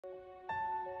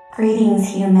Greetings,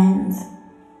 humans.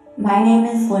 My name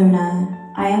is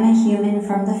Luna. I am a human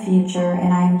from the future,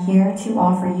 and I am here to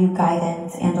offer you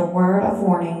guidance and a word of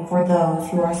warning for those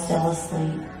who are still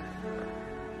asleep.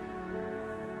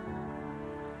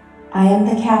 I am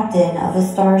the captain of a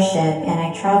starship, and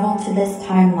I travel to this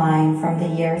timeline from the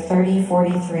year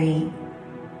 3043.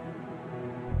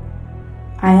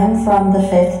 I am from the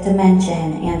 5th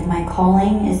dimension, and my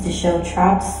calling is to show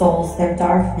trapped souls their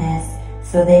darkness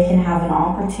so they can have an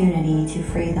opportunity to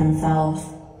free themselves.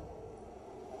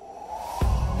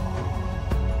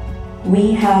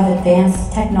 We have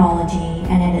advanced technology,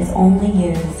 and it is only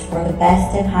used for the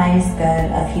best and highest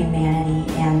good of humanity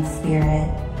and spirit.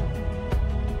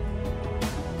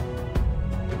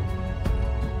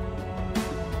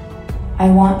 I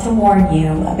want to warn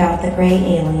you about the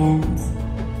gray aliens.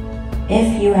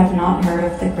 If you have not heard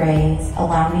of the Greys,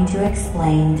 allow me to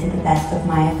explain to the best of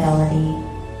my ability.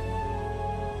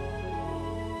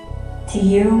 To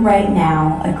you right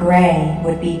now, a Grey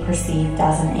would be perceived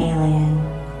as an alien.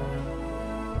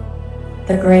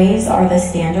 The Greys are the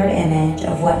standard image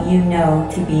of what you know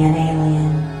to be an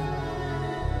alien.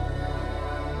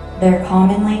 They're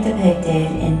commonly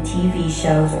depicted in TV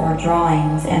shows or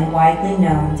drawings and widely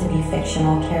known to be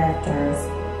fictional characters.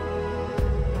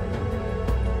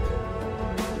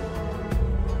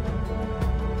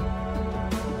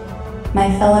 My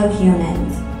fellow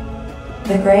humans,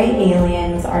 the gray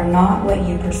aliens are not what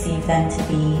you perceive them to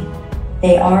be.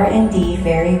 They are indeed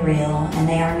very real, and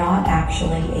they are not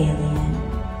actually alien.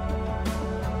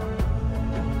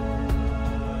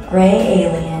 Gray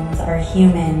aliens are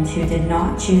humans who did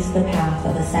not choose the path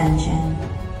of ascension.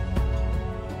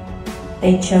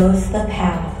 They chose the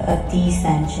path of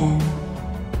descension.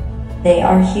 They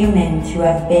are humans who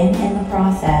have been in the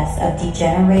process of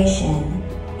degeneration,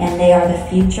 and they are the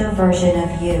future version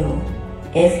of you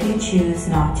if you choose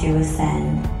not to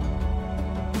ascend.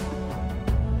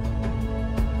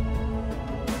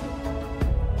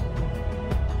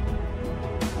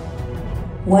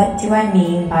 What do I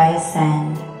mean by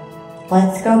ascend?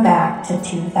 Let's go back to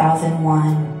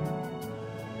 2001.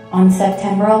 On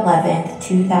September 11th,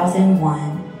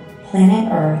 2001,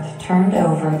 planet Earth turned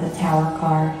over the Tower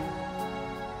card.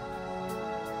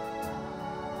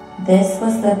 This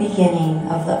was the beginning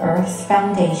of the Earth's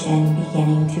foundation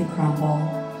beginning to crumble.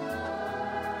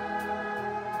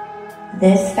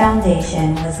 This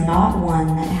foundation was not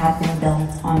one that had been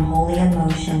built on holy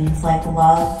emotions like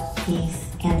love, peace,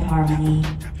 and harmony.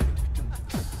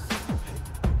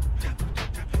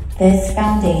 This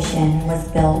foundation was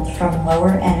built from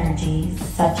lower energies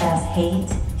such as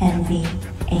hate, envy,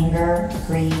 anger,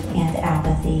 greed, and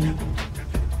apathy.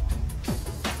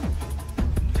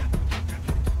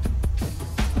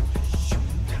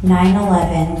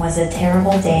 "9/11 was a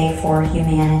terrible day for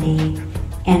humanity,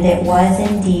 and it was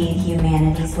indeed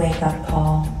humanity's wake-up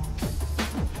call.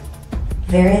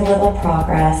 Very little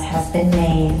progress has been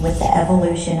made with the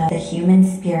evolution of the human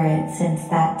spirit since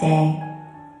that day.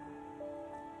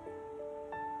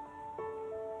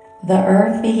 The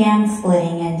Earth began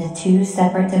splitting into 2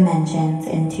 separate dimensions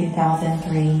in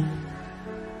 2003.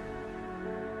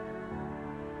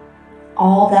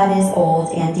 All that is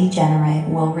old and degenerate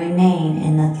will remain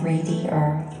in the 3D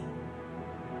Earth,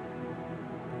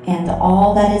 and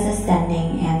all that is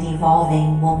ascending and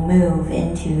evolving will move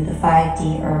into the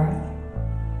 5D Earth.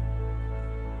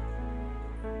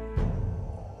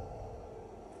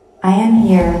 I am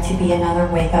here to be another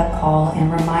wake-up call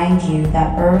and remind you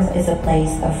that Earth is a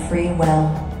place of free will.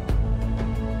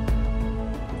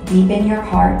 Deep in your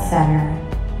heart center,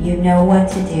 you know what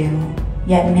to do,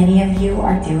 yet many of you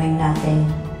are doing nothing.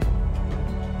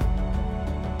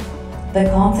 The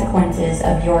consequences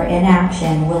of your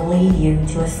inaction will lead you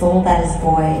to a soul that is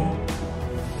void,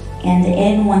 and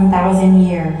in 1,000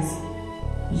 years,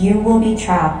 you will be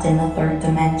trapped in the 3rd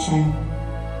dimension.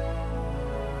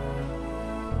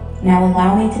 Now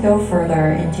allow me to go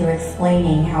further into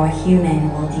explaining how a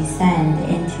human will descend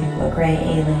into a gray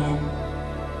alien.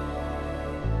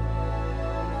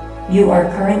 You are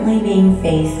currently being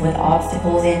faced with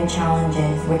obstacles and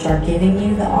challenges which are giving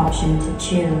you the option to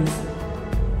choose.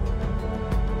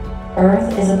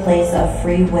 Earth is a place of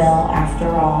free will after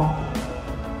all.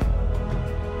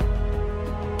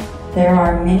 There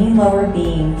are many lower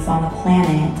beings on the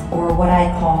planet, or what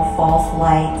I call false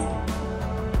light.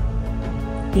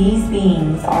 These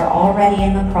beings are already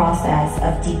in the process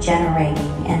of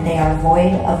degenerating, and they are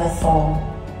void of a soul.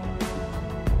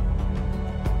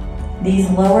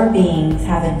 These lower beings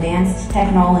have advanced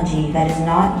technology that is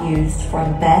not used for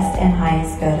the best and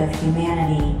highest good of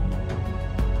humanity.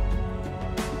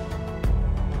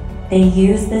 They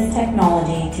use this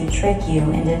technology to trick you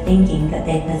into thinking that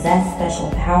they possess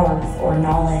special powers or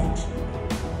knowledge.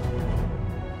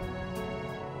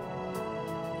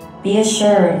 Be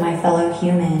assured, my fellow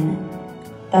human,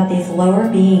 that these lower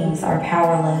beings are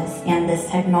powerless, and this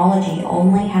technology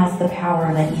only has the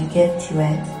power that you give to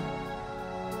it.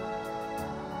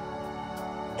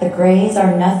 The Greys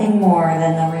are nothing more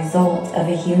than the result of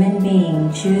a human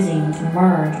being choosing to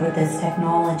merge with this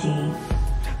technology,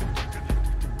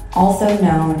 also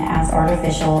known as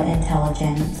artificial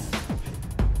intelligence.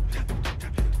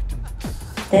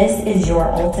 This is your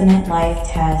ultimate life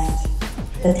test,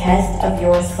 the test of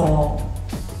your soul.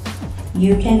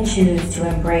 You can choose to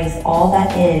embrace all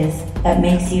that is that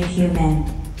makes you human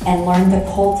and learn to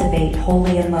cultivate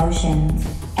holy emotions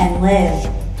and live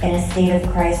in a state of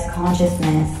Christ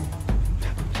consciousness.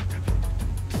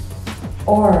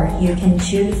 Or you can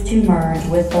choose to merge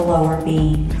with the lower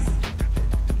beings.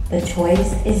 The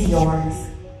choice is yours.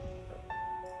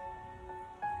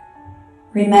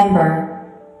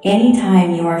 Remember,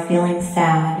 anytime you are feeling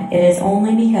sad, it is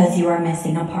only because you are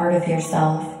missing a part of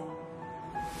yourself.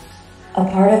 A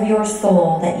part of your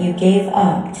soul that you gave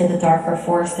up to the darker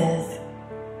forces.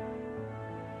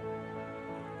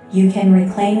 You can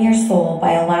reclaim your soul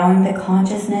by allowing the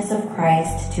consciousness of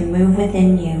Christ to move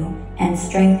within you and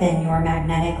strengthen your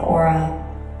magnetic aura.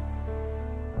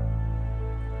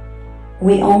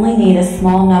 We only need a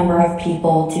small number of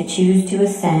people to choose to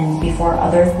ascend before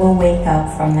others will wake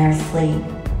up from their sleep.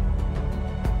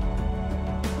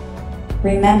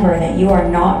 Remember that you are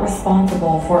not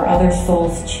responsible for other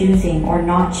souls choosing or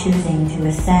not choosing to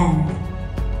ascend.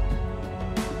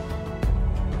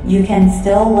 You can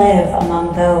still live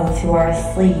among those who are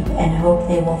asleep and hope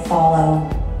they will follow.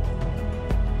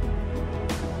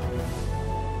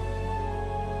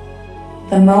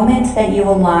 The moment that you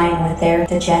align with their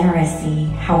degeneracy,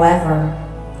 however,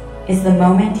 is the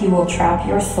moment you will trap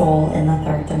your soul in the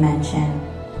third dimension.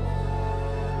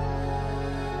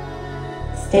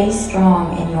 Stay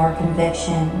strong in your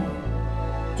conviction.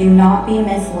 Do not be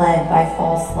misled by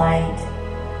false light,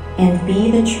 and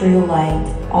be the true light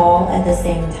all at the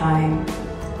same time.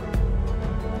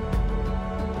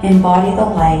 Embody the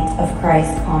light of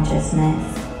Christ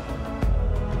consciousness.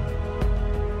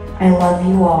 I love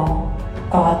you all.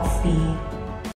 Godspeed.